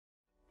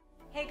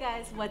Hey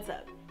guys, what's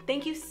up?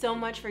 Thank you so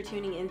much for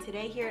tuning in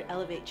today here at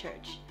Elevate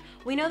Church.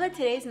 We know that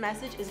today's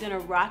message is going to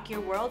rock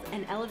your world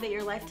and elevate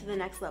your life to the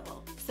next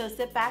level. So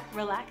sit back,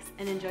 relax,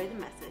 and enjoy the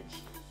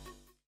message.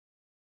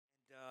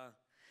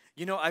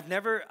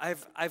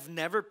 I've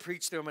never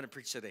preached there. I'm going to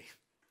preach today.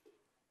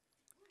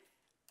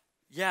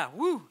 Yeah,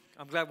 woo!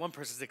 I'm glad one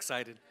person's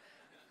excited.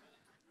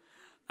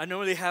 I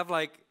normally have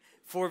like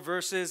 4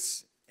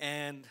 verses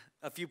and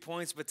a few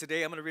points, but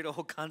today I'm going to read a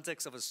whole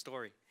context of a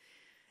story.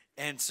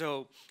 And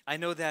so I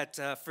know that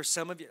for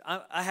some of you,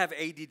 I have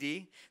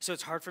ADD, so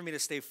it's hard for me to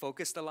stay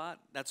focused a lot.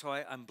 That's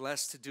why I'm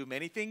blessed to do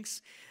many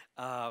things.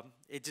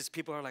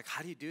 People are like,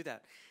 how do you do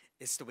that?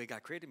 It's the way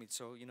God created me.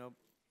 So,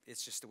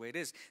 it's just the way it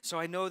is. So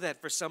I know that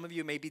for some of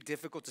you, it may be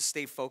difficult to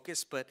stay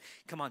focused, but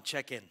come on,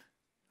 check in,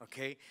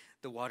 okay?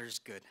 The water's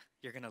good.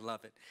 You're going to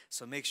love it.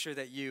 So make sure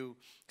that you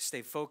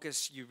stay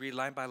focused, you read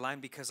line by line,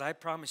 because I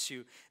promise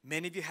you,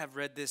 many of you have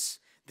read this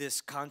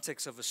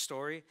context of a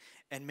story,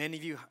 and many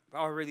of you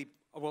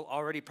will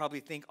already probably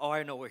think, oh,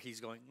 I know where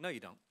he's going. No, you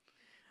don't.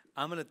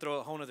 I'm going to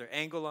throw a whole other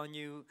angle on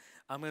you.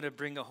 I'm going to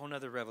bring a whole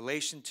other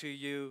revelation to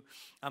you.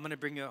 I'm going to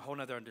bring you a whole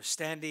other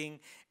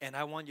understanding. And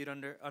I want you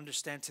to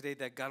understand today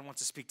that God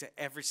wants to speak to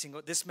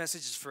this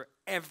message is for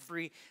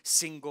every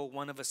single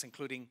one of us,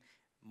 including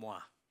moi.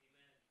 Amen.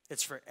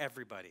 It's for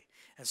everybody.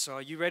 And so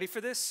are you ready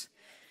for this?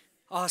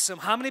 Awesome.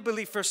 How many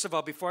believe, first of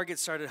all, before I get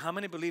started, how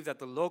many believe that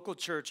the local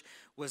church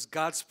was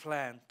God's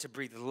plan to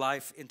breathe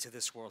life into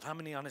this world? How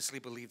many honestly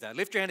believe that?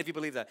 Lift your hand if you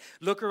believe that.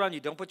 Look around you.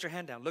 Don't put your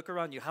hand down. Look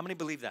around you. How many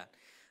believe that?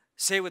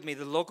 Say with me,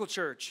 the local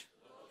church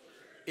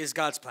is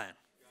God's plan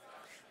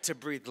to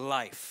breathe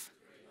life.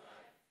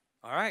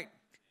 All right.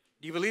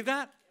 Do you believe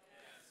that?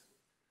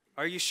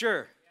 Are you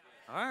sure?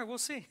 All right, we'll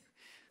see.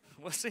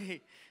 We'll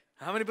see.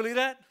 How many believe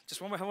that? Just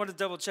one more. I want to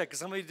double check because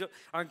some of you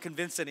aren't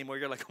convinced anymore.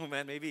 You're like, oh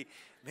man, maybe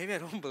I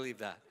don't believe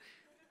that.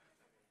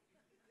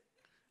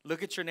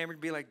 Look at your neighbor and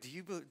be like, do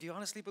you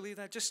honestly believe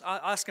that? Just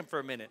ask him for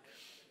a minute.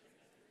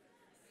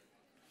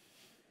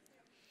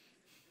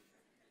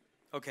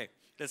 Okay,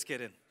 let's get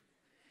in.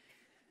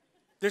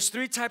 There's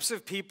 3 types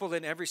of people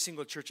in every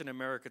single church in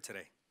America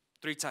today.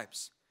 3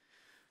 types.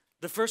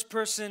 The first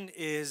person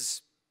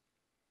is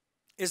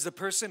the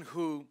person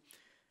who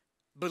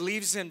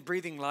believes in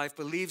breathing life,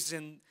 believes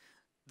in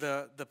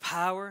the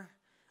power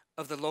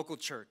of the local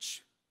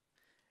church,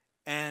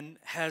 and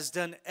has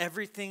done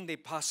everything they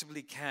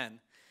possibly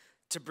can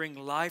to bring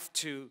life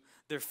to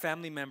their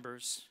family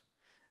members,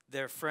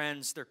 their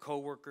friends, their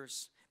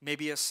coworkers,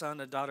 maybe a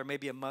son, a daughter,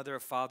 maybe a mother, a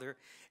father,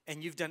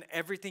 and you've done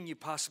everything you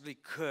possibly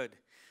could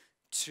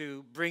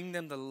to bring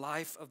them the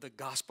life of the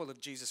gospel of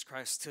Jesus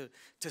Christ,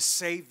 to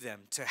save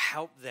them, to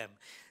help them,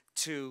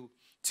 to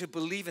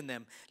believe in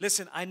them.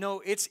 Listen, I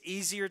know it's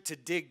easier to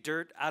dig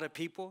dirt out of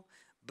people,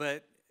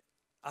 but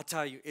I'll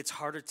tell you, it's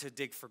harder to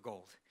dig for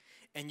gold.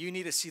 And you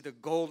need to see the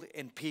gold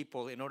in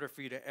people in order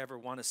for you to ever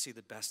want to see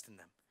the best in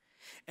them.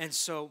 And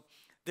so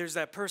there's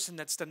that person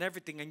that's done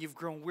everything and you've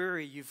grown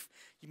weary,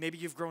 maybe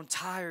you've grown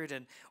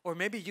tired, or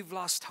maybe you've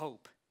lost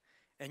hope.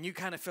 And you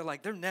kind of feel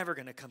like they're never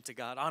going to come to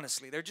God.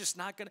 Honestly, they're just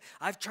not going to.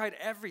 I've tried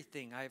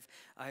everything. I've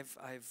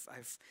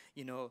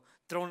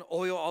thrown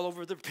oil all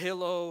over their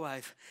pillow.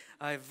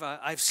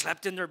 I've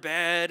slept in their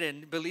bed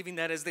and believing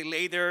that as they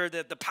lay there,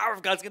 that the power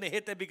of God's going to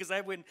hit them, because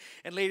I went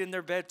and laid in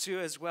their bed too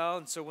as well.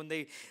 And so when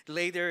they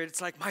lay there, it's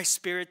like my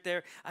spirit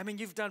there. I mean,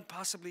 you've done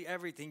possibly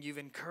everything. You've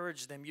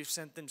encouraged them. You've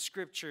sent them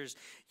scriptures.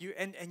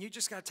 And you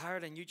just got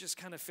tired, and you just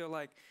kind of feel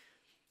like,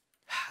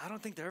 I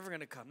don't think they're ever going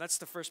to come. That's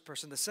the first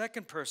person. The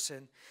second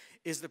person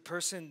is the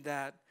person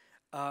that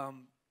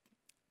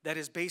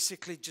is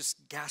basically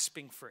just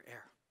gasping for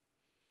air.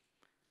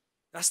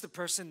 That's the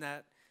person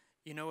that,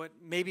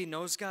 maybe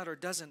knows God or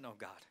doesn't know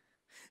God.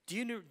 Do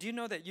you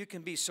know that you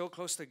can be so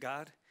close to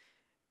God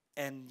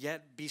and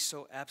yet be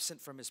so absent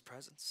from His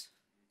presence?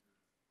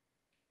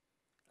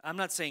 I'm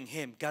not saying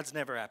him. God's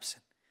never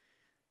absent.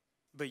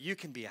 But you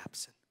can be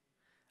absent.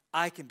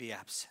 I can be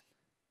absent.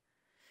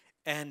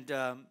 And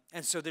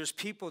so there's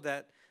people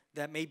that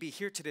may be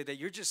here today that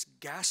you're just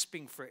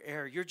gasping for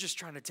air. You're just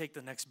trying to take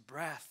the next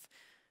breath.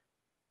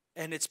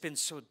 And it's been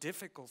so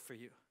difficult for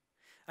you.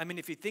 I mean,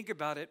 if you think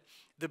about it,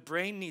 the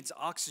brain needs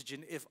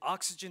oxygen. If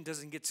oxygen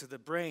doesn't get to the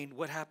brain,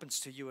 what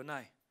happens to you and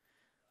I?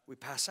 We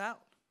pass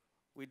out.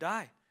 We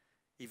die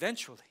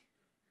eventually.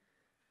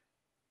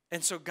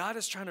 And so God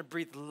is trying to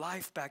breathe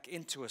life back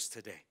into us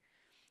today.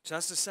 So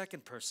that's the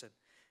second person.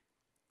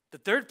 The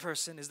third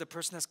person is the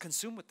person that's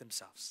consumed with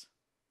themselves.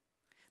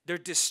 They're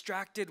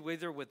distracted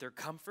with their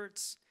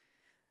comforts,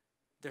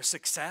 their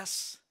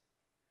success,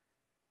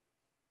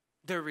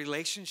 their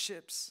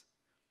relationships,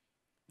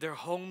 their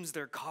homes,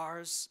 their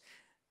cars,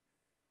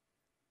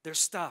 their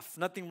stuff.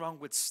 Nothing wrong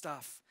with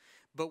stuff.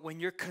 But when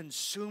you're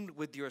consumed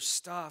with your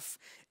stuff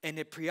and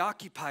it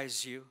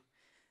preoccupies you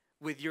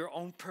with your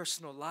own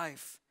personal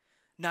life,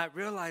 not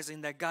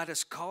realizing that God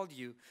has called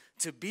you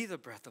to be the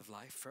breath of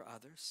life for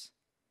others,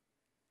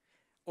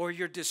 or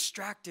you're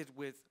distracted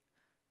with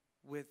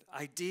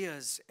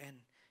ideas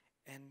and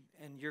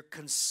you're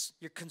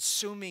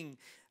consuming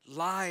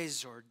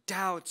lies or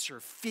doubts or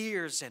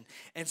fears.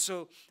 And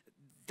so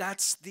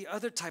that's the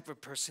other type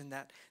of person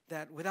that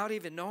without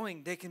even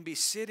knowing, they can be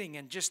sitting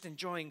and just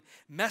enjoying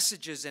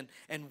messages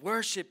and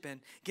worship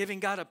and giving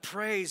God a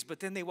praise, but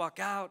then they walk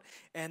out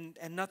and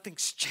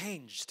nothing's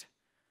changed.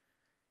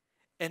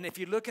 And if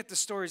you look at the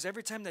stories,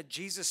 every time that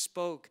Jesus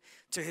spoke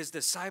to his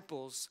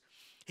disciples,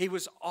 he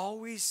was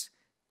always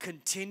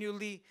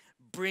continually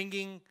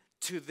bringing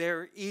to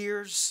their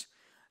ears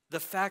the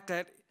fact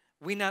that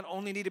we not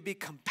only need to be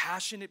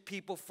compassionate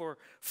people for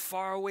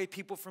faraway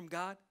people from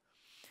God,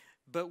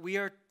 but we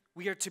are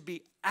to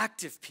be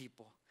active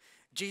people.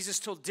 Jesus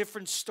told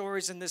different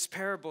stories in this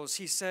parables.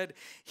 He said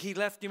he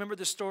left, you remember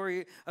the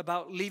story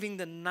about leaving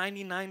the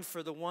 99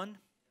 for the one?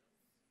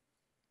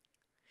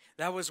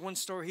 That was one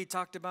story he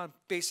talked about.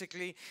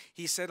 Basically,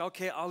 he said,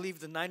 okay, I'll leave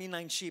the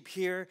 99 sheep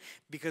here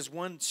because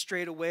one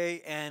strayed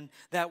away and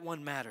that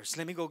one matters.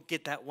 Let me go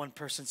get that one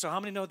person. So how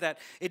many know that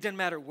it doesn't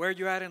matter where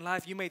you're at in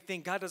life? You may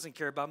think God doesn't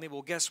care about me.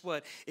 Well, guess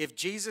what? If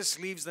Jesus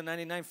leaves the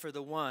 99 for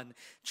the one,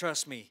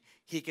 trust me,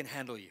 he can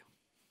handle you.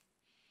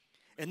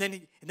 And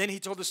then he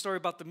told the story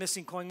about the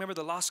missing coin. Remember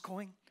the lost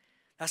coin?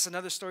 That's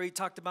another story he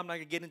talked about. I'm not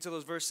going to get into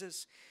those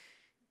verses.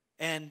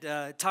 And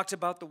talked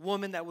about the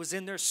woman that was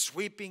in there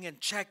sweeping and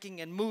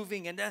checking and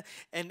moving and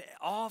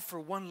all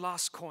for one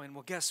lost coin.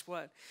 Well, guess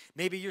what?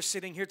 Maybe you're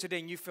sitting here today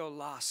and you feel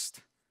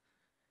lost.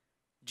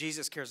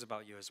 Jesus cares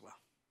about you as well.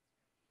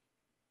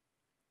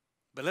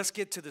 But let's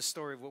get to the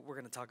story of what we're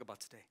going to talk about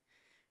today.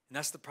 And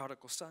that's the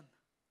prodigal son.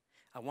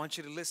 I want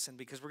you to listen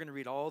because we're going to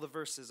read all the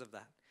verses of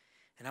that.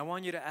 And I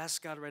want you to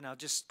ask God right now,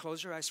 just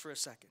close your eyes for a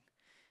second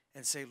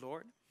and say,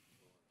 Lord,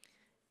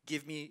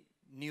 give me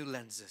new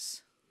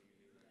lenses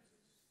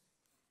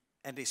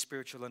and a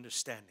spiritual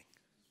understanding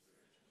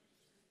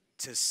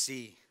to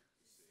see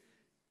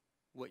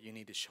what you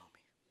need to show me.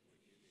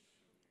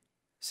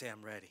 Say,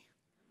 I'm ready.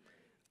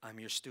 I'm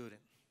your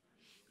student.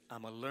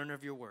 I'm a learner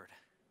of your word.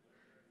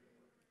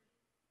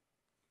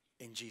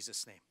 In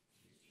Jesus' name,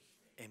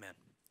 amen.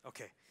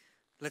 Okay,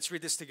 let's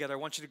read this together. I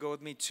want you to go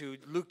with me to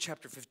Luke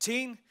chapter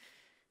 15.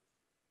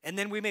 And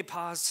then we may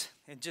pause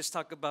and just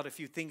talk about a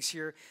few things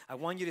here. I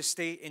want you to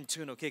stay in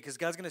tune, okay? Because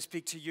God's going to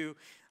speak to you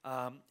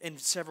in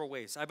several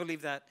ways. I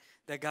believe that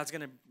God's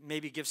going to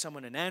maybe give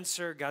someone an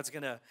answer. God's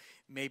going to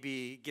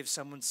maybe give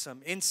someone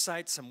some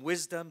insight, some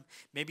wisdom,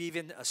 maybe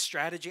even a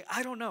strategy.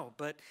 I don't know,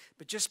 but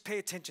just pay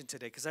attention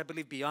today because I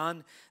believe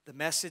beyond the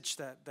message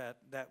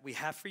that we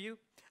have for you,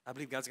 I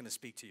believe God's going to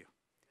speak to you.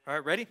 All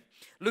right, ready?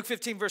 Luke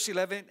 15, verse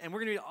 11, and we're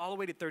going to read all the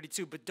way to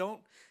 32, but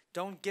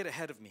don't get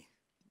ahead of me.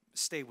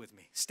 Stay with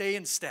me. Stay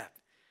in step.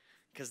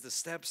 Because the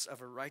steps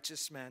of a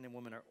righteous man and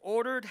woman are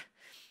ordered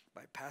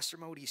by Pastor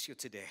Mauricio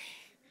today.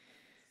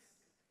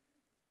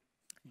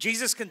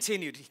 Jesus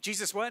continued.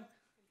 Jesus what?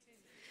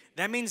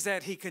 That means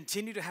that he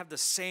continued to have the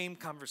same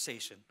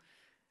conversation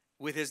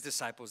with his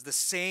disciples. The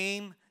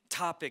same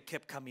topic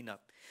kept coming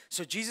up.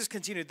 So Jesus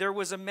continued. There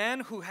was a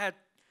man who had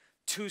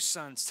 2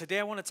 sons. Today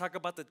I want to talk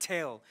about the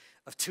tale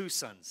of 2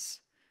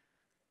 sons.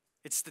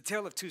 It's the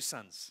tale of 2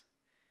 sons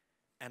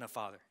and a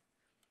father.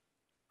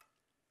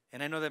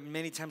 And I know that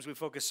many times we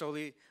focus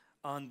solely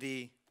on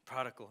the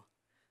prodigal,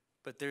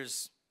 but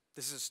this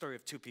is a story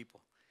of 2 people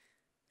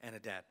and a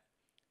dad.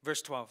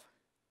 Verse 12,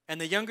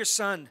 and the younger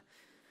son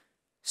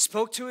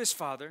spoke to his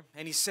father,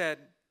 and he said,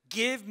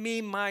 give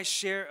me my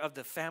share of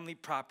the family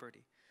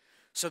property.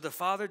 So the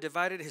father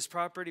divided his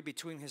property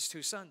between his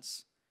 2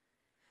 sons.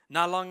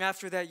 Not long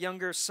after that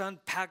younger son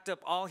packed up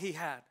all he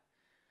had.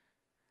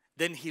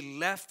 Then he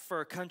left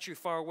for a country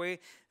far away.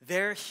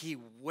 There he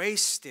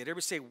wasted.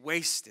 Everybody say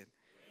wasted.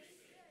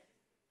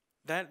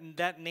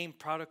 That name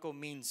prodigal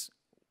means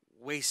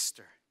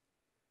waster.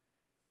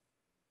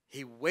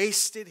 He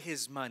wasted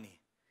his money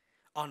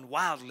on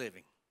wild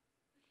living.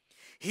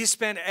 He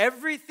spent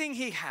everything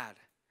he had.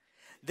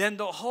 Then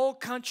the whole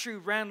country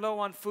ran low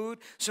on food,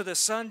 so the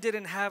son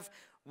didn't have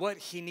what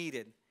he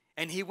needed.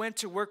 And he went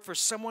to work for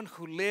someone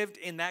who lived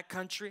in that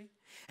country.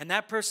 And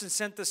that person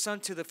sent the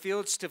son to the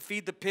fields to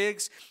feed the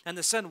pigs. And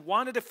the son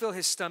wanted to fill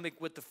his stomach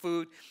with the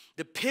food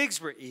the pigs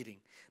were eating,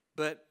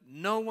 but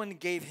no one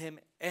gave him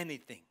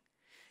anything.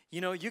 You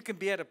know, you can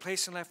be at a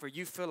place in life where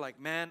you feel like,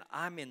 man,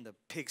 I'm in the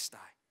pigsty.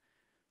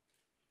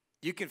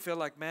 You can feel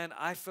like, man,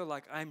 I feel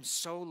like I'm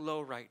so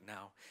low right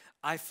now.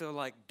 I feel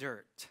like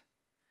dirt.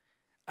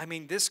 I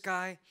mean, this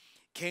guy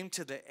came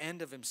to the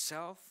end of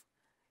himself.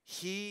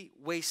 He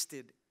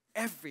wasted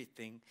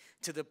everything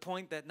to the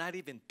point that not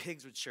even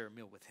pigs would share a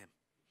meal with him.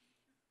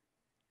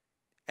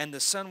 And the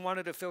son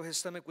wanted to fill his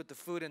stomach with the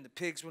food, and the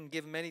pigs wouldn't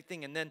give him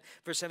anything. And then,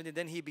 verse 17,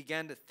 then he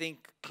began to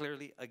think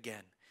clearly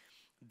again.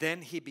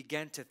 Then he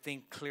began to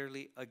think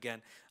clearly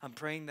again. I'm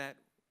praying that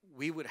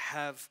we would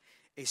have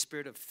a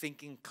spirit of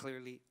thinking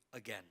clearly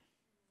again.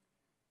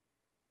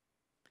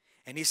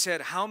 And he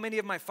said, how many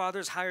of my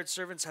father's hired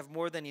servants have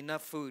more than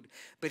enough food?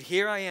 But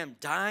here I am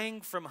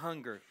dying from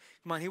hunger.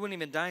 Come on, he wasn't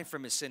even dying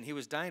from his sin. He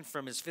was dying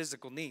from his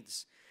physical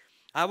needs.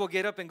 I will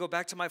get up and go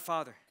back to my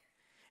father.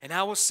 And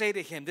I will say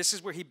to him, this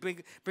is where he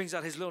brings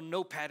out his little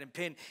notepad and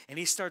pen, and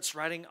he starts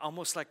writing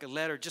almost like a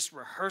letter, just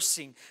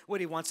rehearsing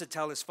what he wants to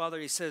tell his father.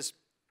 He says,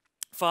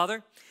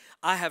 Father,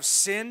 I have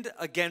sinned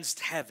against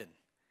heaven.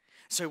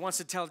 So he wants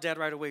to tell dad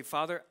right away,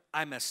 Father,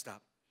 I messed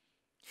up.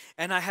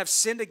 And I have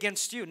sinned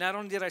against you. Not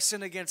only did I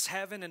sin against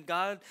heaven and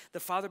God the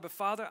Father, but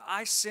Father,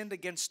 I sinned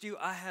against you.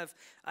 I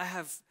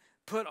have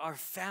put our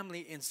family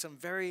in some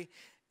very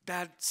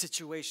bad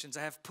situations.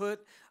 I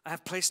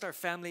have placed our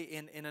family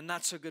in a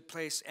not so good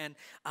place, and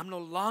I'm no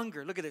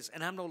longer, look at this,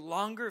 and I'm no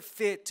longer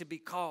fit to be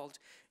called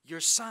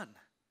your son.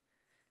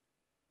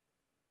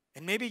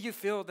 And maybe you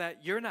feel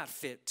that you're not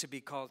fit to be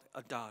called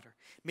a daughter.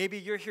 Maybe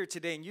you're here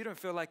today and you don't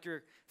feel like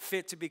you're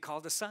fit to be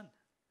called a son.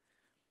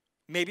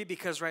 Maybe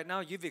because right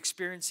now you've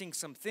experiencing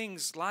some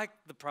things like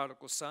the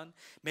prodigal son.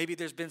 Maybe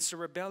there's been some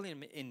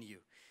rebellion in you.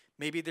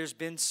 Maybe there's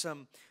been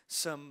some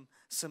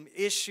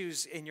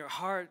issues in your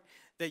heart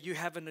that you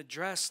haven't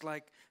addressed,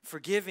 like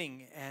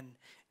forgiving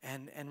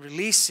and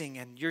releasing,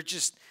 and you're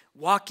just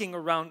walking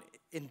around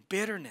in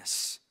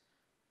bitterness.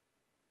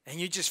 And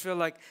you just feel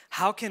like,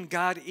 how can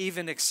God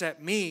even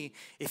accept me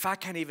if I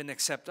can't even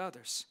accept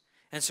others?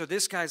 And so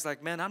this guy's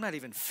like, man, I'm not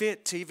even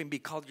fit to even be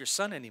called your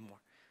son anymore.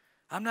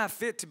 I'm not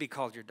fit to be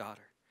called your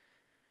daughter.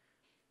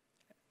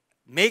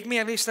 Make me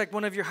at least like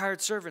one of your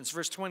hired servants.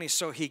 Verse 20,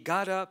 so he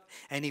got up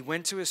and he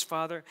went to his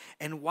father.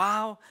 And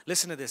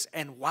listen to this,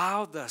 and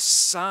while the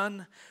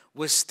son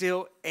was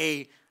still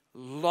a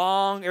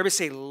everybody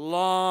say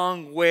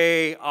long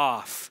way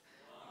off.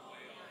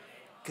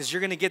 Because you're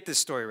going to get this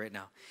story right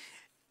now.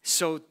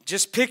 So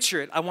just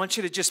picture it. I want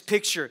you to just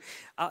picture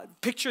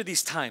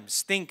these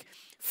times. Think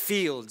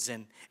fields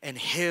and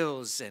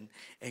hills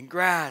and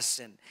grass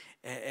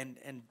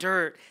and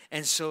dirt.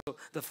 And so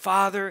the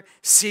father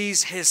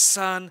sees his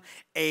son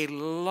a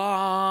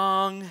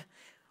long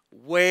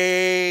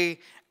way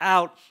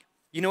out.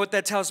 You know what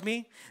that tells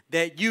me?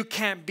 That you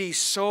can't be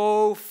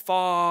so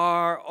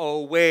far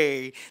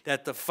away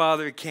that the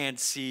father can't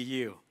see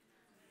you.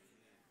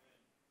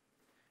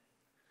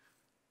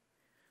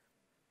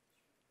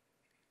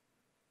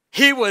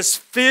 He was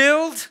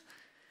filled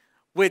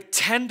with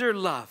tender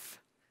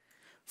love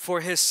for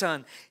his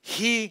son.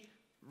 He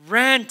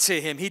ran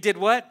to him. He did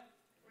what?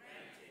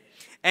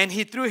 And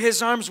he threw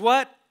his arms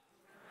what?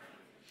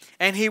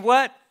 And he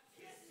what?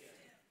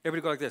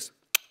 Everybody go like this.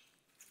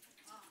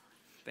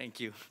 Thank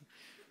you.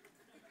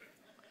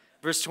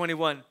 Verse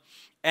 21.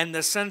 And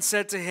the son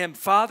said to him,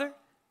 Father,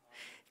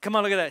 come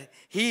on, look at that.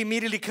 He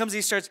immediately comes,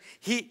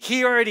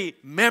 he already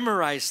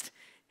memorized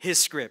his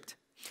script.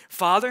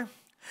 Father,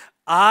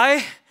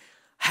 I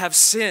have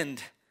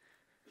sinned.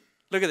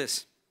 Look at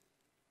this.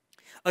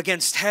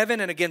 Against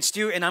heaven and against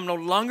you, and I'm no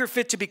longer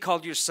fit to be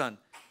called your son.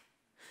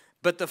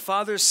 But the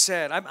father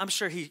said, I'm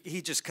sure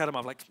he just cut him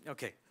off like,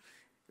 okay,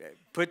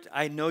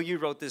 I know you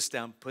wrote this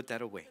down, put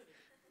that away.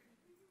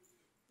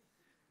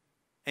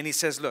 And he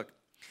says, look,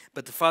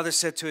 but the father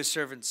said to his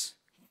servants,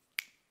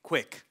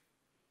 quick,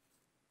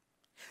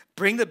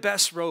 bring the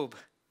best robe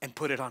and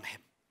put it on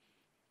him.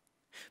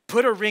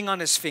 Put a ring on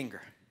his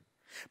finger.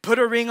 Put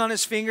a ring on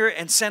his finger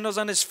and sandals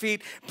on his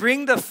feet.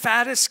 Bring the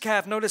fattest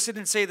calf. Notice it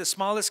didn't say the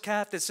smallest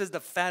calf. It says the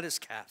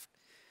fattest calf.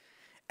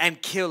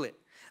 And kill it.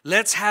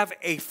 Let's have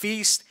a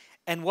feast.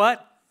 And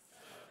what?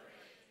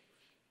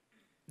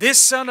 This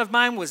son of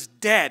mine was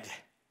dead.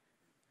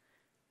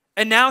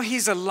 And now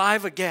he's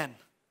alive again.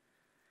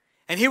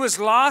 And he was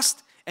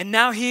lost. And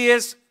now he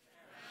is.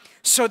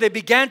 So they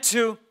began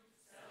to.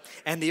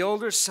 And the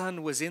older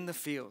son was in the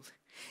field.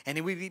 And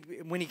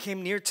when he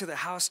came near to the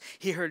house,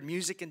 he heard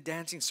music and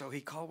dancing. So he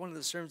called one of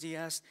the servants. He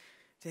asked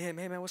to him,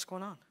 hey, man, what's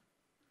going on?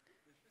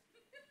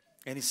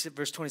 And he said,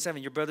 verse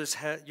 27, your brothers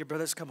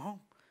come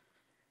home.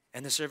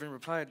 And the servant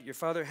replied, your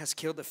father has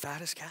killed the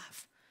fattest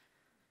calf.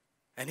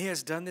 And he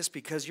has done this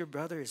because your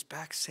brother is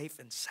back safe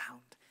and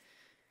sound.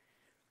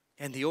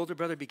 And the older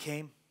brother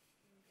became.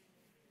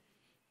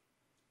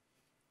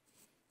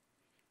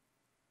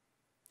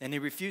 And he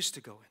refused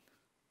to go in.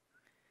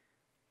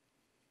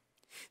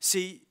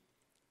 See,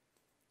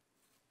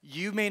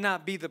 you may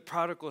not be the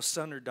prodigal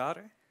son or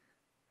daughter,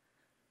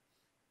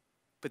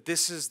 but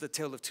this is the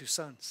tale of two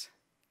sons.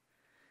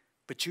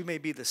 But you may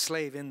be the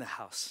slave in the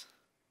house,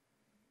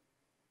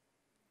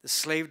 the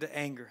slave to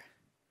anger,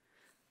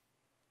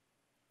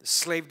 the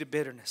slave to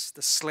bitterness,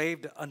 the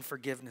slave to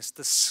unforgiveness,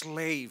 the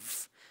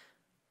slave.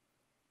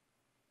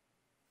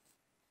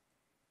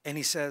 And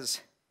he says,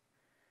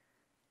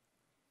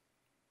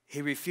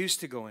 he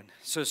refused to go in.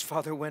 So his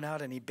father went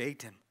out and he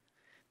begged him.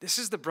 This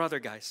is the brother,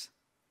 guys.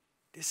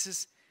 This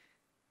is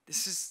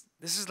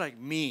like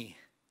me.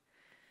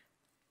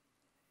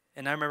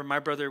 And I remember my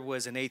brother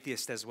was an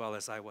atheist as well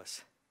as I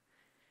was.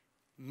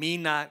 Me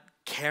not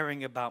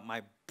caring about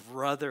my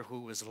brother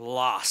who was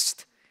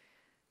lost,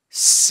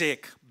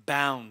 sick,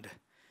 bound,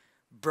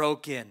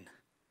 broken.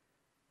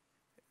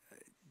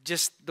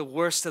 Just the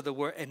worst of the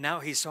worst. And now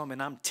he's home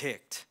and I'm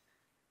ticked.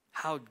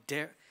 How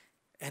dare.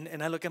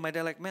 And I look at my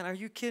dad like, man, are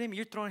you kidding me?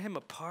 You're throwing him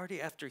a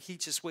party after he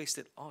just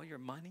wasted all your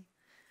money?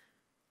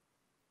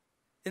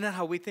 Isn't that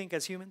how we think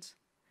as humans?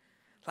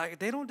 Like,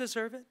 they don't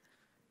deserve it.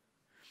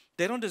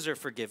 They don't deserve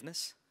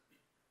forgiveness.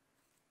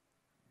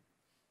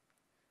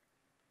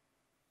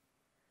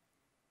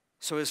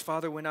 So his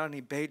father went out and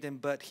he begged him,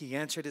 but he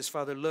answered his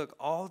father, look,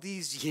 all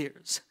these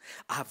years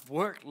I've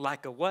worked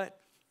like a what?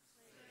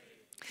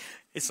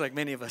 It's like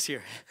many of us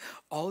here.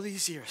 All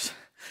these years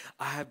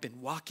I have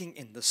been walking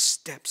in the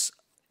steps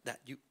that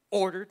you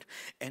ordered,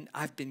 and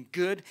I've been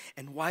good.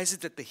 And why is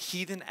it that the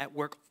heathen at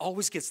work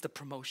always gets the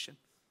promotion?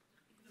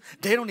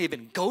 They don't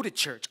even go to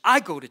church. I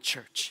go to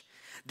church.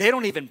 They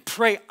don't even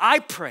pray. I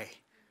pray.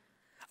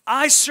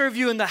 I serve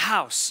you in the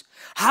house.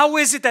 How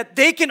is it that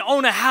they can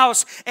own a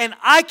house and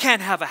I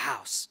can't have a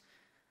house?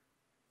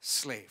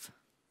 Slave.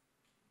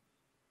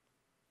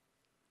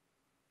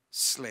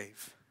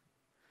 Slave.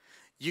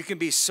 You can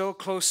be so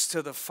close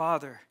to the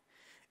Father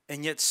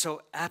and yet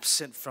so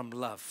absent from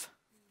love.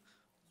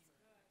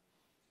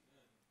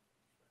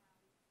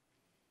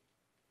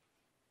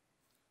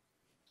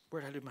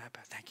 Where did I leave my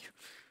iPad? Thank you.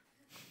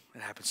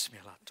 It happens to me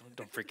a lot.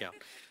 Don't freak out.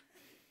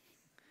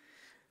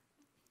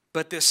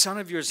 But this son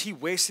of yours, he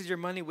wasted your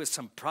money with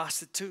some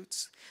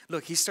prostitutes.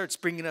 Look, he starts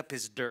bringing up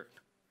his dirt.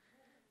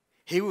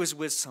 He was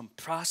with some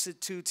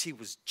prostitutes. He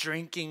was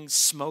drinking,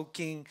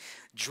 smoking,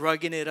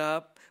 drugging it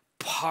up,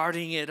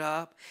 partying it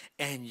up.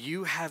 And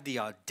you have the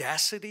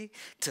audacity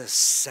to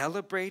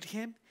celebrate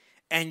him.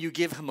 And you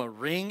give him a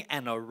ring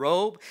and a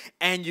robe.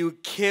 And you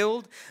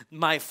killed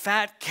my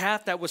fat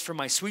calf that was for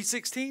my sweet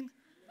 16.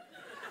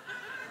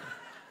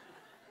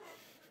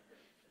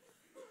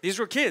 These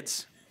were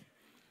kids.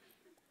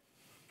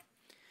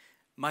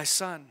 My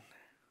son,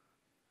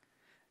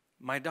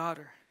 my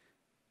daughter,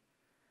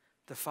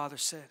 the father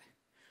said,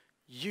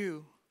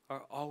 you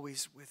are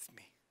always with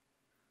me.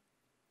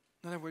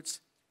 In other words,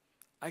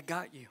 I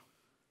got you.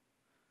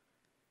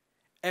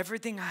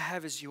 Everything I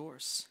have is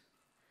yours.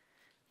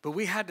 But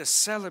we had to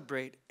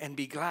celebrate and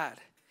be glad.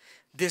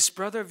 This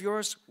brother of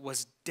yours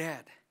was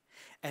dead,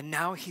 and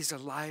now he's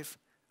alive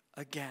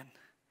again.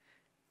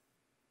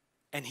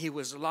 And he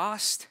was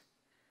lost,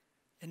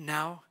 and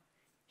now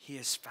he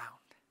is found.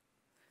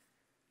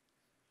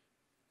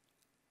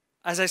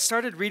 As I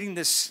started reading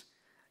this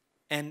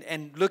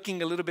and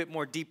looking a little bit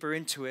more deeper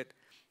into it,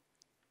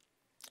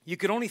 you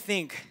could only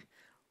think,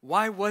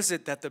 why was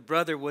it that the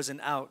brother wasn't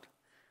out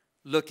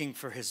looking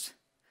for his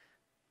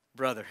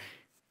brother?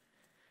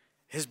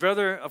 His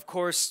brother, of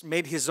course,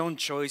 made his own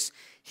choice.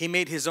 He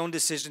made his own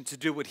decision to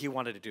do what he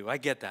wanted to do. I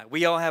get that.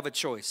 We all have a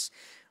choice.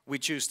 We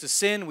choose to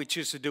sin, we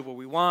choose to do what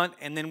we want,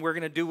 and then we're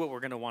going to do what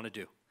we're going to want to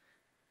do.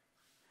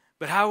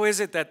 But how is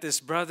it that this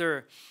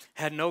brother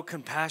had no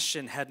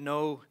compassion, had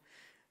no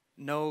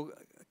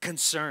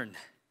concern?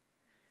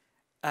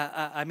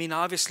 I mean,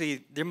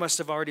 obviously, there must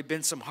have already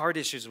been some heart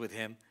issues with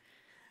him.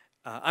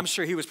 I'm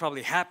sure he was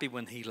probably happy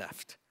when he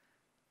left.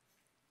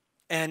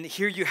 And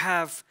here you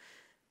have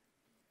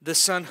the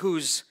son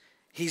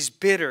he's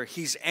bitter,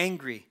 he's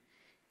angry,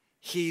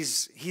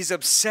 he's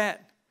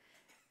upset.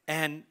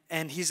 And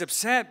he's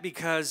upset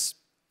because,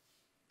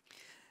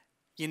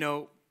 he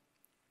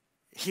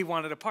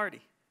wanted a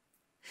party.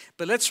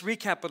 But let's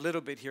recap a little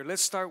bit here.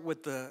 Let's start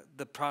with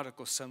the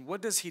prodigal son.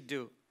 What does he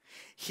do?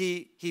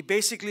 He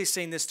basically is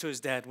saying this to his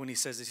dad when he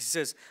says this. He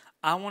says,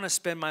 I want to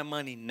spend my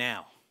money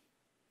now.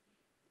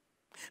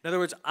 In other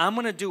words, I'm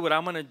going to do what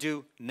I'm going to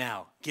do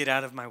now. Get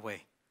out of my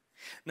way.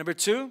 Number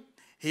two,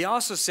 he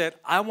also said,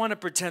 I want to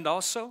pretend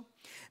also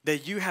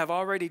that you have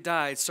already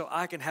died so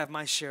I can have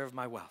my share of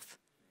my wealth.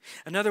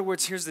 In other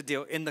words, here's the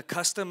deal. In the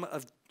custom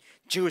of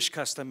Jewish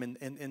custom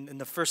in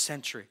the first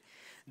century,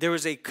 there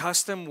was a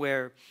custom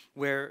where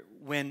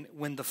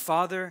when the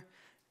father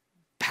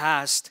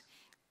passed,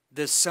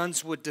 the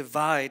sons would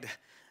divide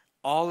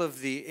all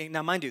of the.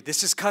 Now, mind you,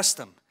 this is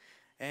custom,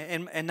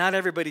 and not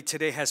everybody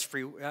today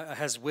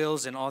has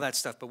wills and all that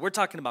stuff. But we're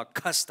talking about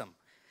custom.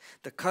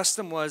 The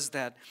custom was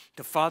that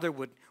the father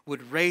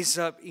would raise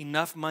up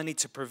enough money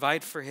to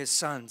provide for his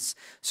sons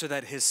so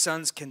that his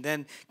sons can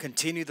then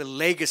continue the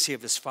legacy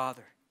of his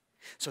father.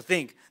 So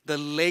think, the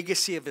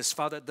legacy of his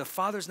father. The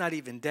father's not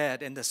even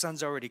dead, and the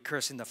son's already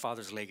cursing the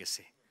father's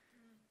legacy.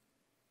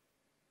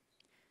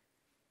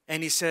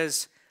 And he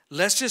says,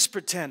 let's just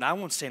pretend I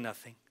won't say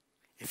nothing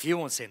if you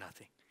won't say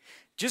nothing.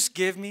 Just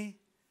give me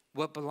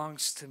what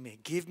belongs to me.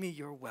 Give me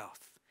your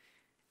wealth.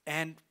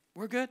 And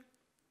we're good.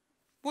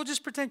 We'll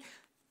just pretend.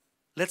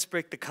 Let's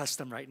break the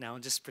custom right now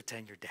and just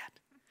pretend you're dead.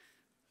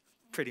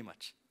 Pretty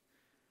much.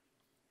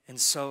 And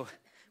so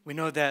we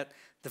know that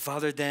the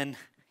father then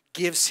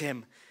gives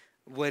him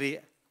what he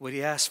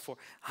asked for.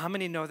 How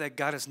many know that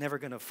God is never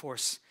going to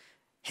force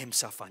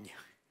himself on you?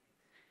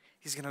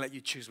 He's going to let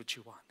you choose what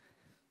you want.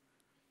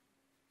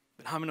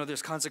 But how many know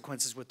there's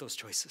consequences with those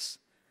choices?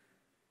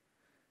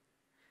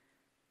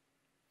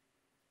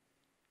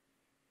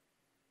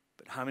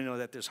 But how many know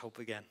that there's hope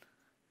again?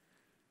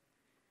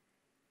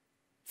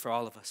 For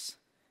all of us.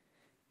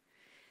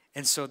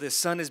 And so this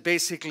son is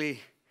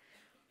basically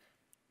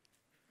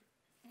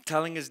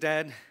telling his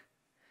dad,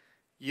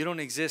 you don't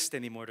exist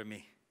anymore to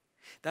me.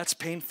 That's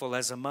painful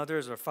as a mother,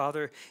 as a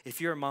father. If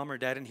you're a mom or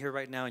dad in here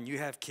right now and you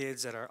have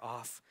kids that are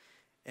off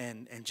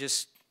and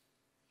just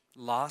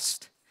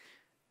lost,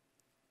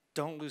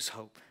 don't lose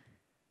hope.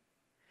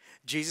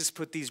 Jesus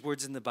put these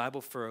words in the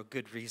Bible for a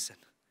good reason,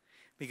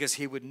 because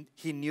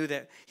he knew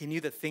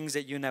the things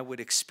that you and I would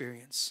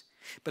experience.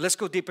 But let's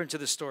go deeper into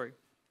the story.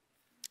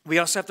 We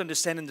also have to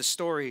understand in the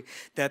story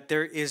that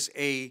there is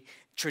a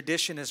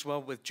tradition as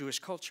well with Jewish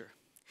culture.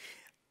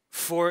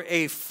 For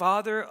a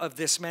father of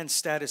this man's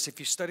status, if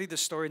you study the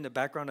story in the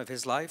background of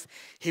his life,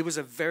 he was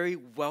a very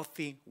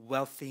wealthy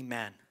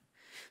man.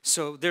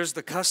 So there's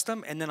the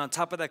custom, and then on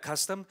top of that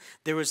custom,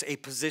 there was a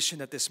position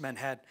that this man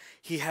had.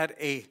 He had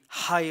a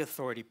high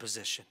authority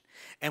position.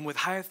 And with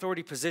high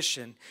authority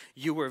position,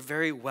 you were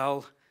very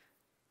well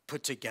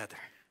put together.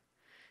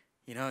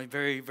 You know,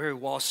 very, very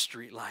Wall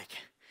Street-like.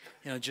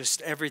 You know,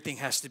 just everything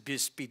has to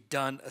be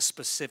done a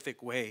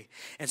specific way.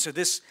 And so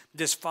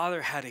this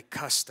father had a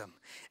custom,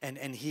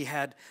 and he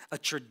had a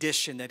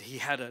tradition that he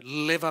had to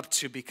live up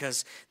to,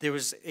 because there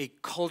was a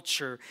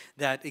culture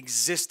that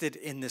existed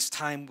in this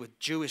time with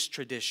Jewish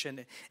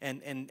tradition,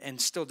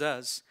 and still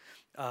does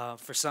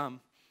for some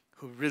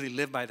who really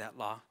live by that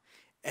law.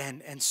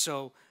 And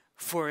so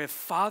for a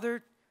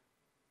father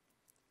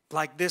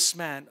like this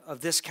man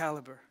of this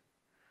caliber,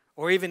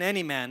 or even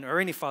any man,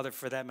 or any father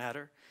for that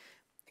matter,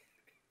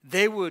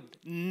 they would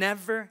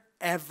never,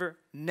 ever,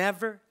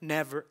 never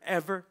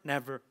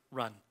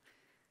run.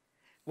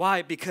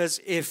 Why?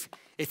 Because if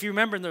you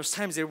remember in those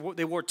times, they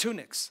wore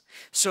tunics.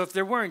 So if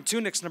they're wearing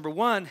tunics, number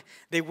one,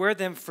 they wear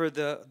them for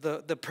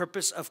the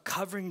purpose of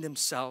covering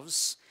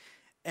themselves.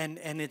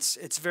 And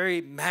it's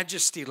very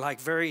majesty-like,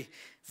 very,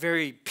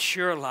 very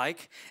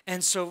pure-like.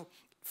 And so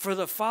for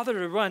the father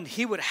to run,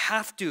 he would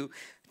have to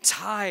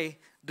tie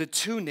the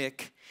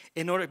tunic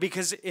in order,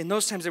 because in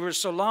those times they were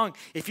so long,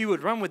 if you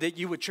would run with it,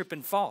 you would trip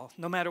and fall.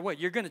 No matter what,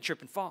 you're going to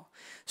trip and fall.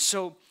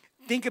 So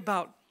think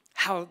about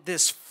how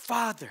this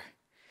father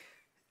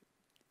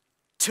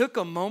took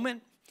a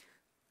moment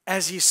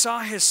as he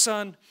saw his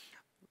son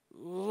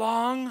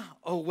long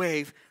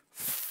away,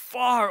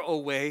 far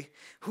away,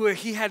 who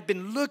he had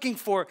been looking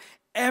for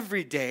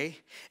every day,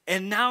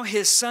 and now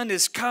his son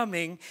is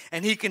coming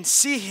and he can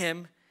see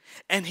him,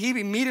 and he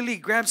immediately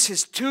grabs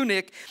his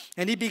tunic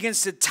and he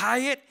begins to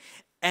tie it.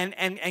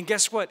 And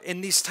guess what? In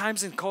these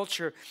times in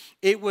culture,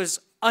 it was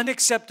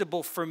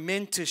unacceptable for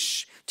men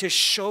to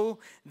show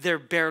their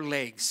bare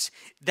legs.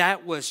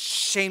 That was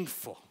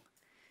shameful.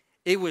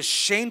 It was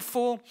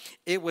shameful.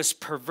 It was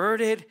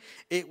perverted.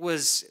 It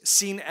was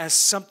seen as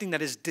something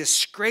that is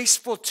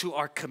disgraceful to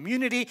our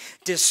community,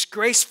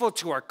 disgraceful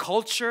to our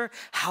culture.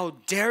 How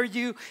dare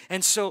you?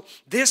 And so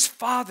this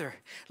father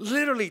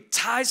literally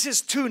ties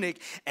his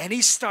tunic and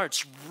he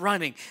starts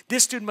running.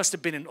 This dude must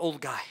have been an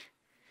old guy.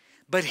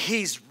 But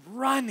he's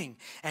running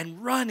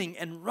and running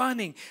and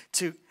running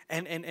to,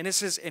 and it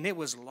says, and it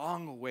was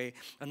long away.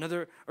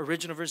 Another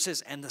original verse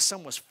says, and the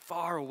sun was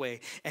far away.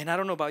 And I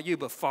don't know about you,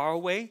 but far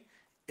away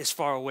is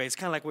far away. It's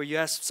kind of like where you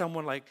ask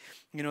someone like,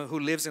 you know,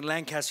 who lives in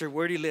Lancaster,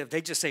 where do you live? They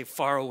just say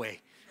far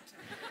away.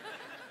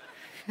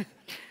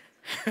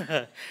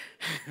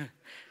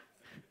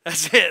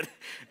 That's it.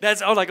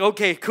 That's all, like,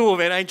 okay, cool,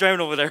 man. I ain't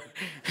driving over there.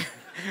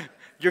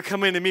 You're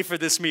coming to me for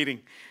this meeting.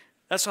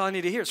 That's all I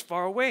need to hear is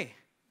far away.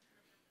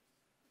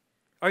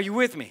 Are you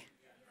with me?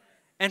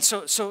 And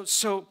so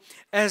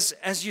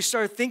as you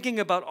start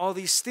thinking about all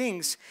these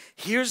things,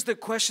 here's the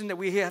question that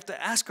we have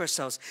to ask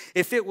ourselves.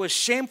 If it was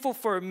shameful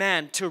for a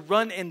man to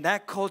run in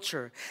that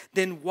culture,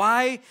 then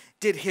why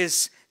did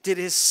his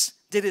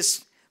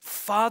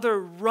father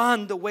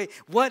run the way?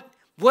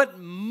 What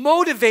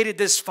motivated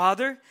this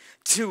father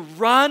to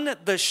run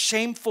the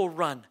shameful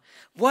run?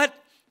 What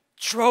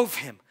drove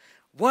him?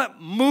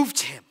 What moved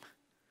him?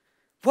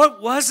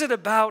 What was it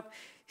about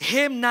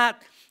him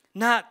not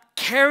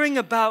caring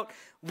about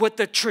what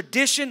the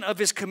tradition of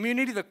his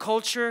community, the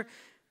culture,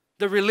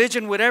 the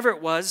religion, whatever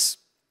it was,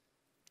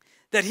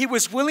 that he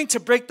was willing to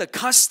break the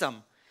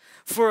custom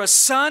for a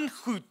son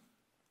who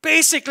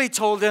basically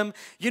told him,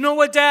 you know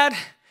what, Dad?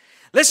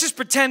 Let's just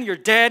pretend you're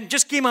dead.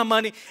 Just give me my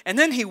money. And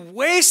then he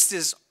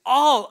wastes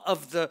all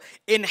of the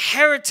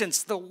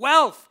inheritance, the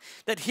wealth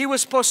that he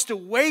was supposed to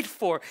wait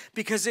for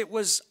because it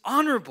was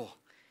honorable.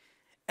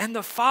 And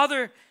the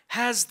father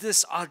has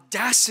this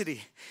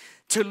audacity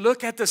to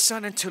look at the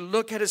son and to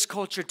look at his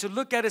culture, to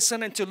look at his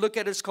son and to look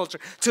at his culture,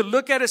 to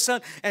look at his son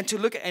and to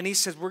look at, and he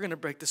says, we're going to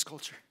break this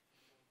culture.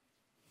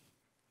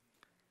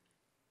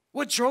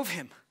 What drove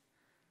him?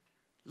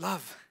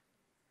 Love.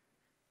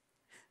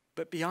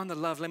 But beyond the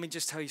love, let me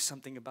just tell you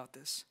something about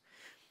this.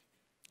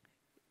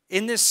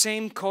 In this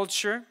same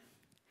culture,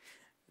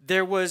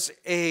 there was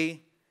a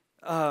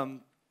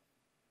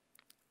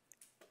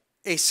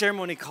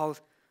ceremony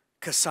called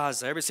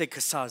kasaza. Everybody say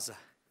kasaza.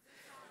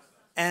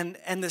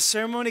 And the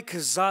ceremony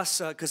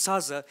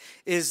kasaza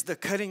is the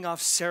cutting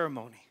off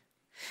ceremony.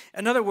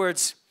 In other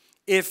words,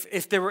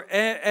 if there were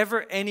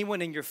ever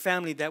anyone in your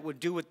family that would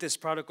do what this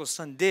prodigal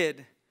son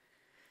did,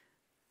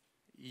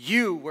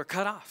 you were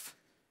cut off.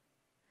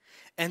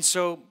 And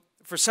so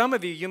for some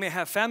of you, you may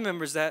have family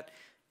members that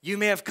you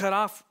may have cut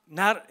off,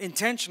 not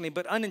intentionally,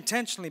 but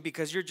unintentionally,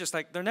 because you're just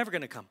like, they're never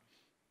going to come.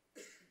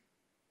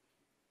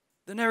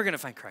 they're never going to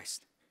find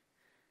Christ.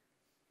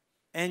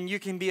 And you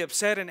can be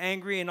upset and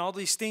angry and all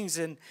these things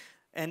and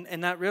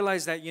not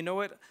realize that, you know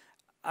what,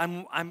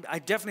 I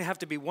definitely have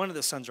to be one of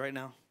the sons right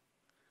now.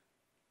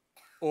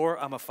 Or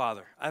I'm a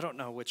father. I don't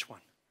know which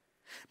one.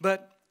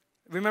 But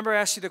remember I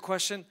asked you the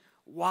question,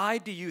 why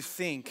do you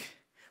think,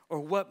 or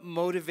what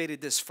motivated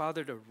this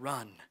father to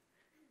run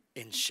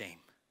in shame?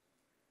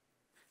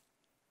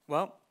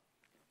 Well,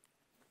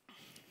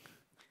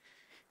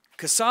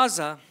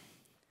 Kasaza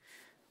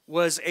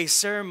was a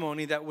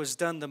ceremony that was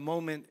done the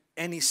moment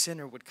any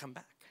sinner would come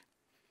back.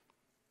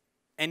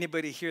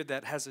 Anybody here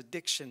that has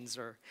addictions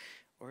or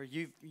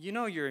you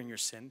know you're in your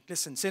sin.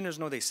 Listen, sinners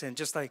know they sin,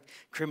 just like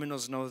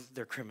criminals know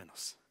they're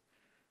criminals.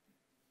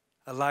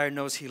 A liar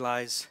knows he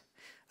lies.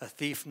 A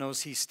thief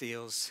knows he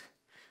steals.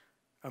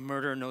 A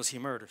murderer knows he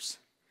murders.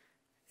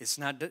 It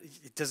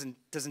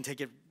doesn't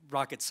take it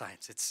rocket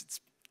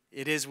science.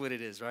 It is what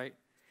it is, right?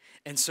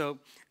 And so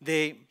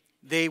they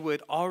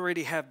would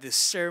already have this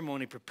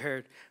ceremony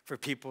prepared for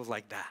people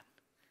like that.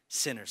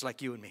 Sinners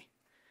like you and me.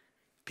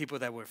 People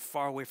that were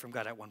far away from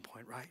God at one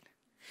point, right?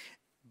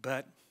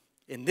 But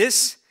in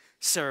this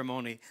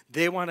ceremony,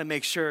 they want to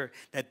make sure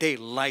that they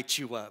light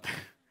you up.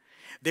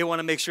 They want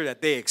to make sure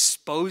that they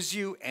expose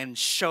you and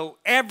show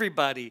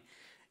everybody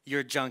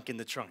your junk in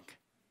the trunk.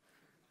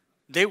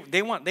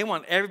 They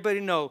want everybody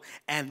to know,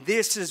 and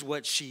this is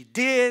what she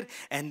did,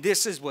 and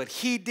this is what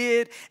he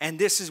did, and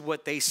this is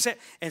what they said.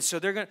 And so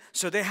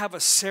they have a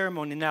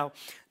ceremony. Now,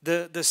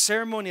 the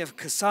ceremony of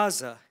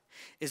Kasaza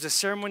is a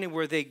ceremony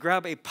where they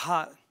grab a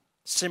pot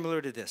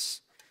similar to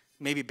this,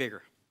 maybe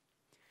bigger.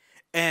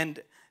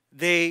 And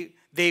they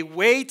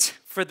wait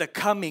for the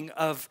coming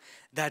of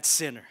that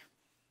sinner,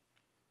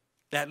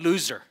 that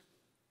loser,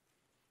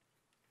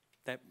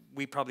 that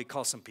we probably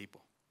call some people.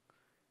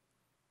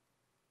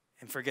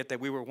 And forget that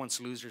we were once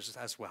losers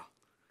as well.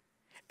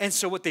 And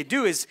so what they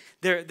do is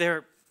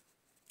they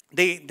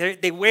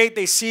wait,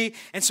 they see,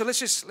 and so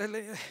let's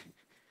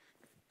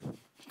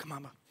come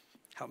on,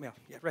 help me out.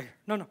 Yeah, right here.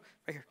 No, right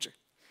here.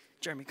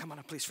 Jeremy, come on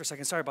up, please, for a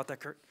second. Sorry about that,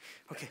 Kurt.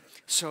 Okay,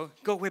 so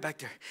go way back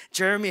there.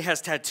 Jeremy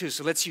has tattoos,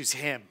 so let's use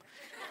him.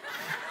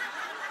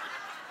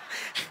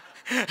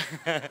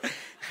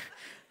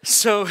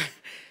 So,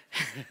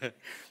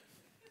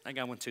 I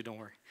got one too, don't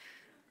worry.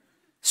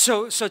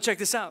 So check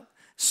this out.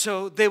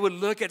 So they would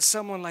look at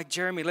someone like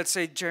Jeremy. Let's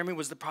say Jeremy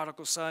was the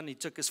prodigal son. He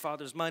took his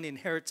father's money,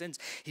 inheritance.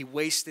 He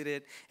wasted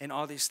it and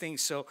all these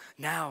things. So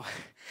now,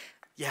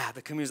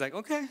 the community's like,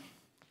 okay.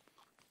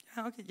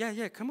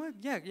 Yeah, come on.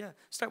 Yeah.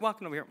 Start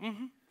walking over here.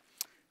 Mm-hmm.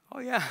 Oh,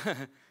 yeah.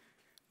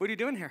 What are you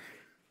doing here?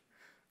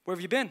 Where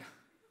have you been?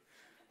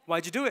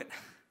 Why'd you do it?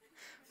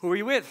 Who are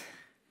you with?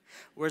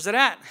 Where's it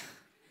at?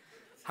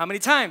 How many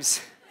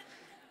times?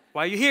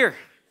 Why are you here?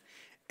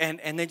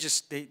 And they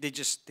just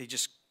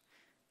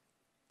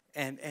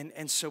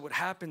so what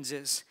happens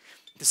is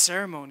the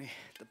ceremony,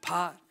 the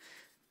pot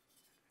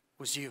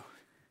was you.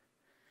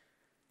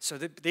 So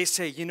they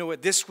say, you know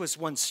what, this was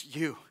once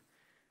you.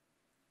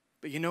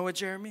 But you know what,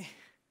 Jeremy?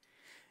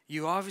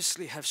 You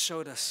obviously have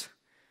showed us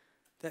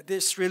that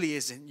this really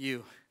isn't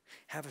you.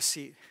 Have a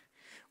seat.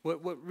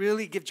 What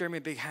really, give Jeremy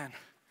a big hand.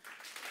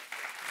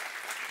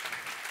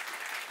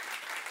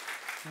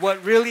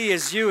 What really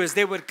is you is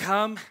they would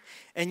come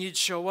and you'd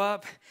show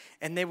up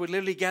and they would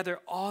literally gather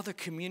all the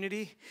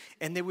community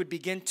and they would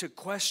begin to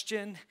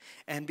question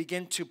and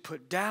begin to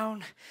put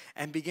down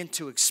and begin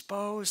to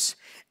expose.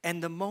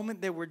 And the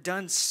moment they were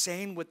done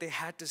saying what they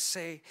had to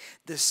say,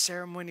 the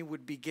ceremony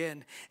would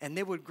begin. And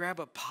they would grab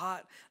a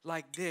pot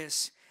like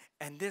this,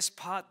 and this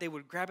pot, they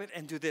would grab it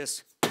and do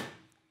this.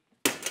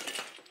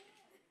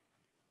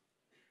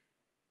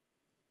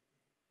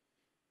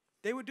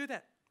 They would do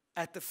that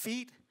at the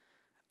feet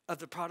of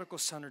the prodigal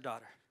son or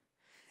daughter.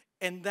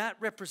 And that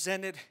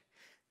represented,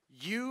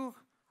 you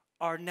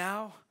are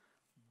now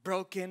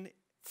broken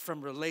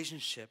from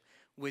relationship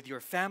with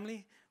your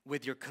family,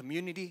 with your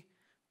community,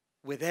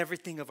 with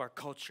everything of our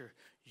culture.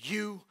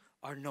 You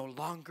are no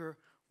longer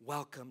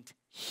welcomed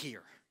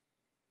here.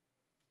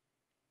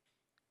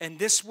 And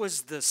this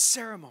was the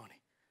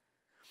ceremony.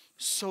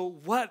 So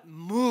what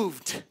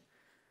moved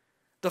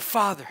the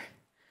father?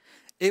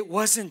 It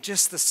wasn't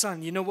just the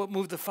son. You know what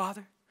moved the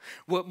father?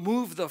 What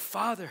moved the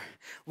father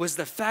was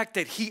the fact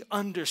that he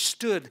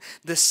understood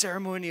the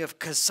ceremony of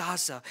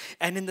Kasaza.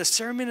 And in the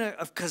ceremony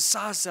of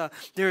Kasaza,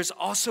 there is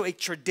also a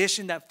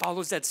tradition that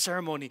follows that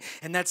ceremony.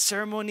 And that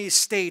ceremony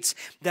states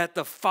that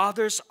the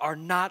fathers are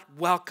not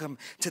welcome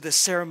to the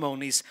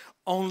ceremonies,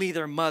 only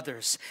their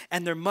mothers.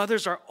 And their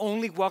mothers are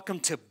only welcome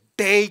to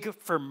beg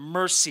for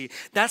mercy.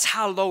 That's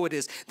how low it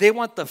is. They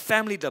want the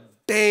family to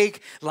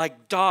beg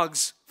like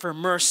dogs for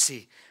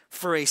mercy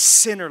for a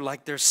sinner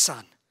like their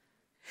son.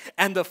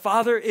 And the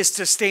father is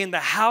to stay in the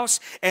house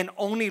and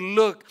only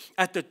look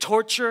at the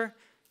torture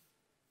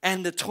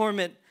and the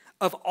torment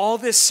of all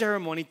this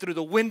ceremony through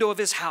the window of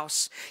his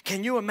house.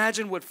 Can you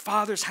imagine what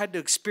fathers had to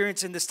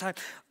experience in this time?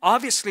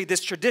 Obviously,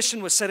 this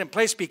tradition was set in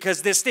place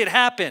because this did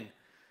happen.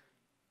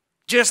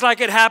 Just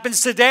like it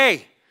happens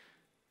today.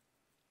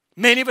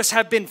 Many of us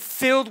have been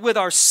filled with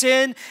our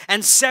sin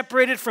and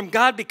separated from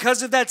God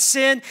because of that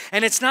sin.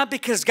 And it's not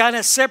because God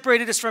has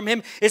separated us from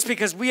Him. It's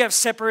because we have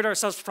separated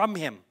ourselves from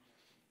Him.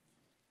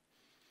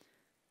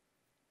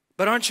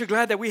 But aren't you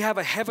glad that we have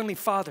a Heavenly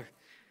Father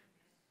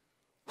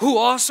who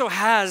also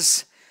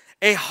has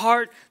a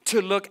heart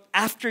to look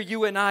after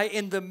you and I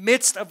in the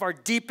midst of our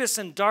deepest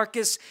and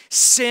darkest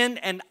sin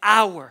and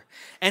hour,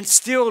 and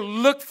still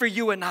look for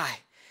you and I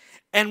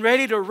and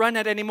ready to run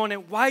at any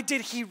moment? Why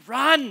did He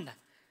run?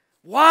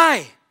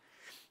 Why?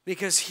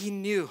 Because He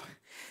knew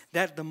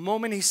that the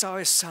moment He saw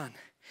His Son,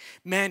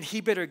 man,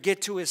 He better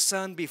get to His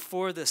Son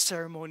before the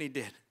ceremony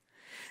did.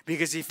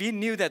 Because if He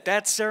knew that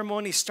that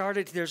ceremony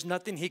started, there's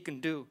nothing He can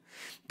do.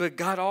 But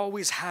God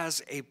always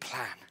has a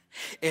plan.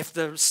 If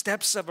the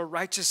steps of a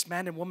righteous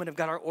man and woman of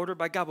God are ordered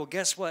by God, well,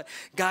 guess what?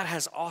 God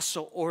has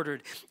also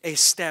ordered a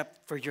step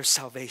for your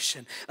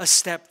salvation, a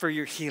step for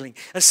your healing,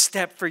 a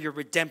step for your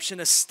redemption,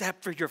 a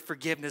step for your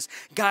forgiveness.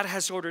 God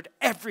has ordered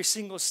every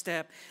single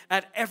step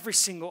at every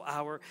single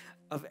hour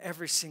of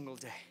every single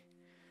day.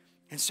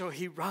 And so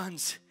He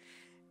runs.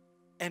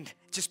 And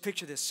just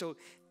picture this. So,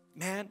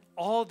 man,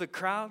 all the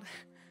crowd,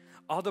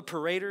 all the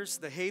paraders,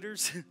 the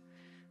haters,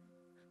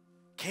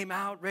 came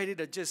out ready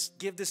to just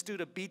give this dude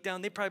a beat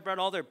down. They probably brought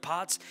all their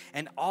pots,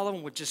 and all of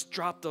them would just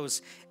drop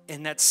those,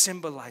 and that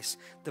symbolized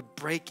the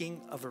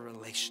breaking of a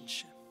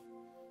relationship.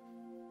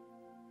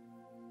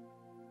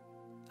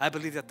 I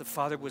believe that the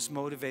Father was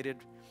motivated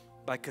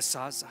by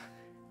kasaza.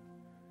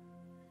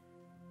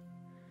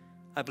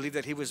 I believe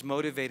that He was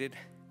motivated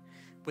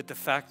with the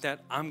fact that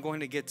I'm going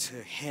to get to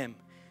Him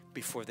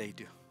before they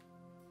do.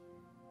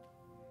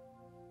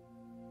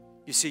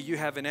 You see, you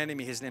have an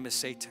enemy. His name is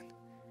Satan.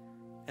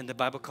 And the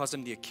Bible calls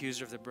him the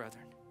accuser of the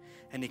brethren.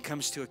 And he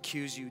comes to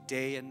accuse you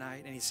day and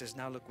night. And he says,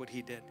 now look what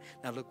he did.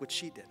 Now look what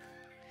she did.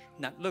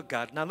 Now look,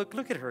 God. Now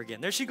look at her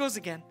again. There she goes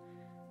again.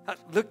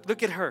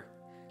 Look at her.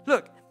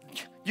 Look,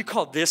 you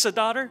call this a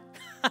daughter?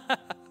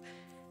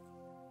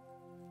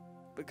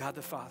 But God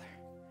the Father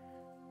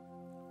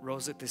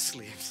rolls up His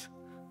sleeves,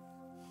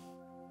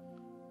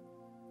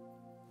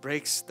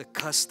 breaks the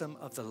custom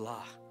of the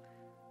law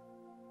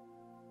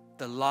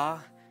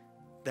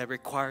that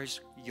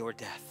requires your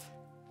death.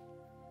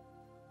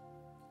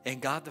 And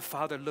God the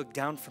Father looked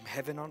down from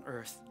heaven on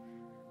earth,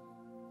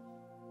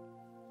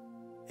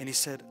 and He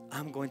said,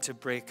 I'm going to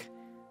break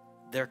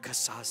their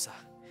kasaza,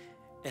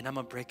 and I'm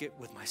going to break it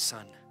with my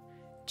Son,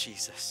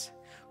 Jesus,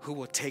 who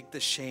will take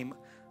the shame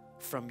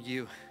from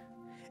you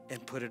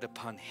and put it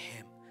upon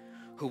Him,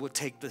 who will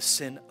take the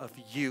sin of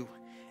you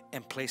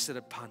and place it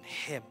upon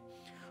Him,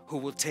 who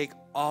will take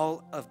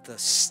all of the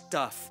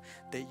stuff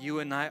that you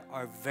and I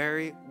are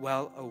very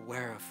well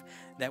aware of,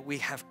 that we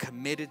have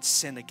committed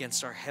sin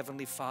against our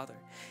Heavenly Father.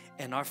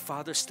 And our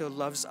Father still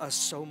loves us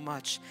so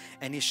much,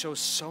 and He shows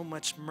so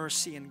much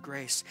mercy and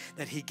grace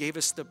that He gave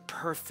us the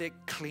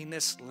perfect,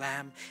 cleanest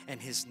lamb,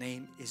 and His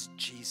name is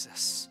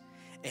Jesus.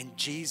 And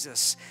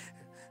Jesus,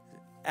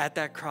 at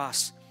that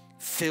cross,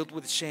 filled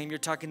with shame, you're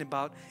talking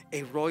about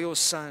a royal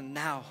son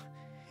now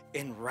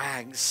in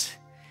rags.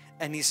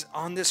 And He's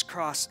on this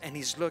cross, and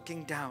He's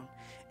looking down,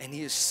 and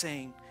He is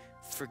saying,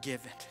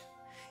 forgiven.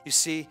 You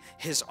see,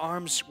 His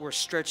arms were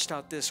stretched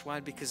out this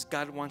wide because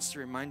God wants to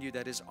remind you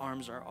that His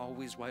arms are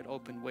always wide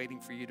open, waiting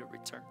for you to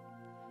return.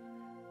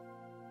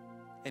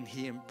 And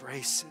He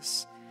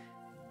embraces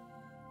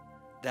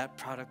that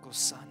prodigal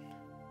son.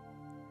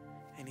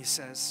 And He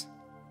says,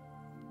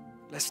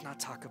 let's not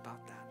talk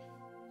about that.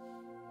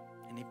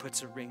 And He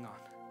puts a ring on.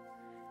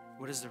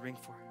 What is the ring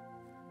for?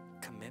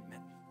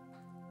 Commitment,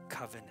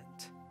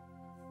 covenant.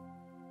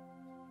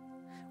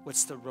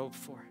 What's the robe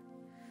for?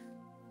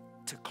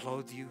 To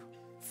clothe you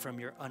from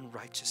your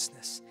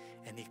unrighteousness,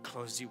 and He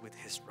clothes you with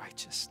His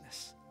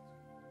righteousness.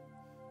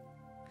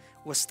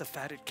 What's the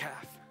fatted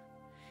calf?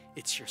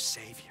 It's your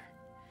Savior,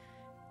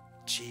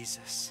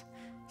 Jesus.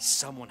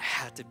 Someone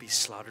had to be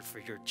slaughtered for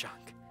your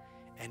junk,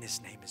 and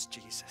His name is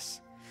Jesus.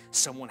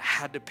 Someone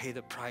had to pay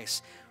the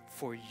price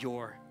for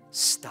your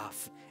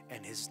stuff,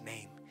 and His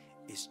name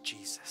is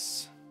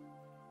Jesus.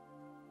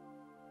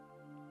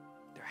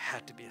 There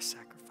had to be a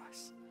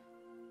sacrifice.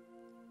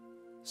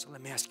 So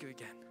let me ask you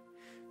again.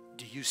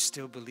 Do you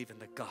still believe in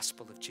the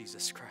gospel of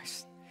Jesus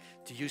Christ?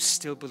 Do you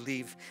still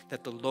believe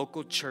that the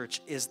local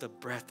church is the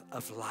breath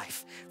of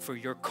life for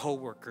your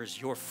coworkers,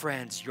 your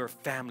friends, your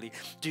family?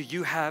 Do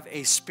you have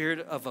a spirit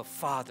of a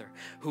father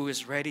who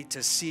is ready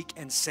to seek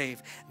and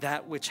save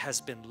that which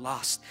has been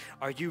lost?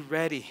 Are you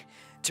ready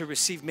to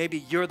receive?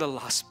 Maybe you're the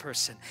lost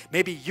person.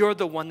 Maybe you're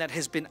the one that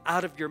has been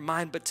out of your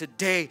mind, but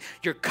today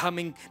you're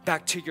coming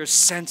back to your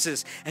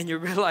senses and you're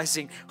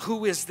realizing,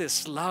 who is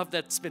this love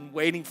that's been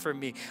waiting for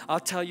me? I'll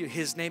tell you,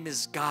 His name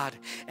is God,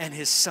 and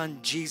His Son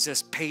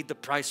Jesus paid the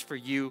price for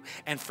you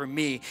and for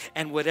me.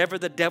 And whatever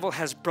the devil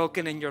has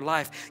broken in your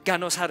life, God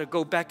knows how to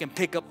go back and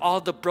pick up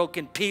all the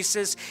broken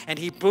pieces, and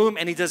He boom,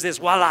 and He does this,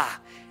 voila,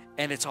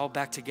 and it's all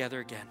back together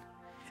again.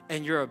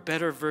 And you're a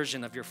better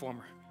version of your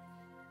former.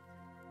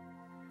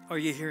 Are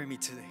you hearing me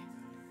today?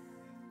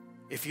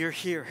 If you're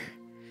here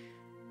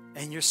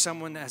and you're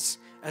someone as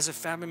as a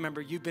family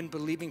member, you've been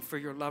believing for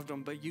your loved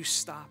one, but you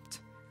stopped.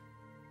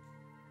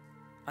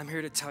 I'm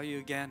here to tell you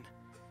again,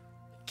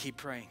 keep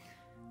praying.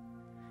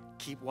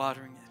 Keep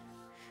watering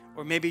it.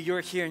 Or maybe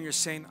you're here and you're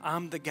saying,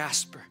 I'm the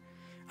gasper.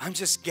 I'm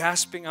just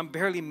gasping. I'm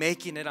barely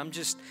making it.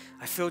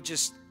 I feel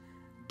just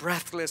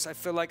breathless. I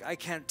feel like I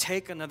can't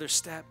take another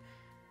step.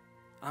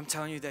 I'm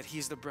telling you that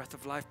He's the breath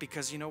of life,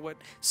 because you know what?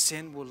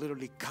 Sin will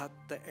literally cut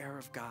the air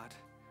of God.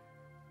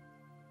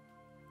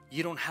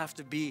 You don't have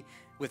to be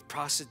with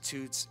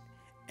prostitutes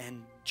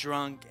and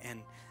drunk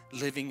and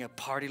living a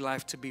party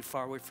life to be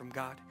far away from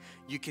God.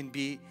 You can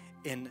be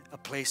in a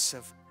place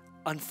of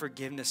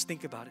unforgiveness.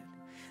 Think about it.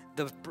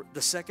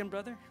 The second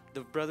brother,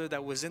 the brother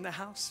that was in the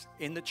house,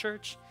 in the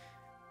church,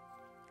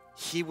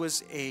 he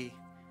was a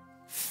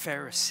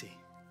Pharisee.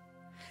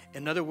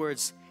 In other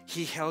words,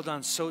 he held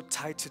on so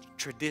tight to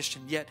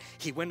tradition, yet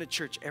he went to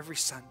church every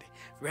Sunday,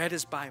 read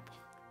his Bible,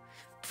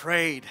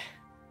 prayed,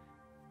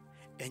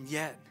 and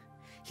yet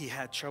he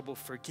had trouble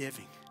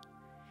forgiving.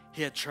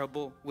 He had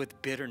trouble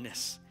with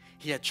bitterness.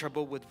 He had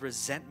trouble with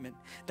resentment.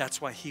 That's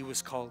why he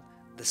was called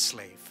the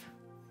slave.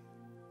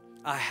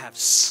 I have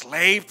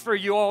slaved for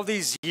you all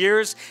these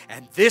years,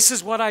 and this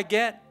is what I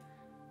get.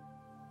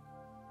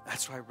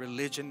 That's why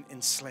religion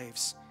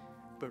enslaves,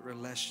 but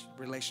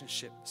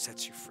relationship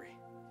sets you free.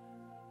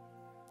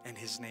 And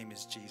His name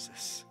is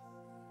Jesus.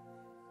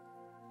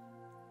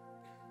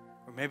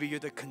 Or maybe you're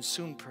the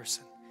consumed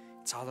person.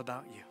 It's all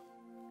about you.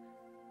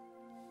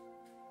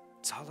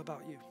 It's all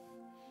about you.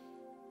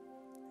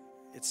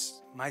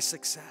 It's my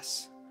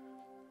success,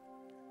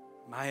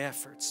 my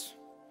efforts,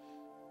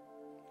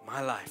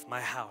 my life,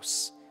 my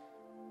house,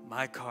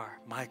 my car,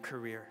 my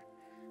career.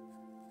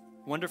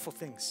 Wonderful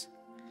things.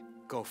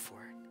 Go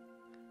for it.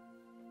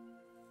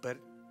 But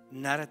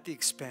not at the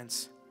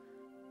expense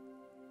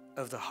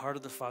of the heart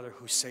of the Father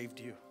who saved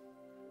you.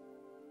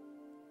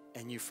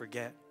 And you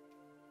forget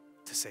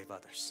to save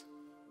others.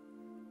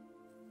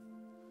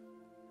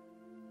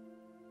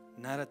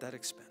 Not at that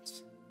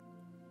expense.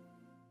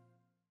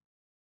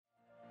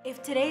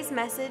 If today's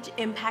message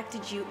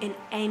impacted you in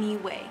any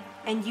way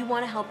and you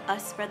want to help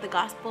us spread the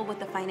gospel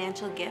with a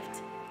financial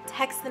gift,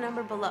 text the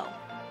number below.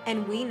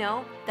 And we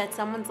know that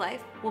someone's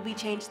life will be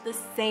changed the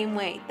same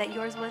way that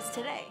yours was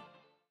today.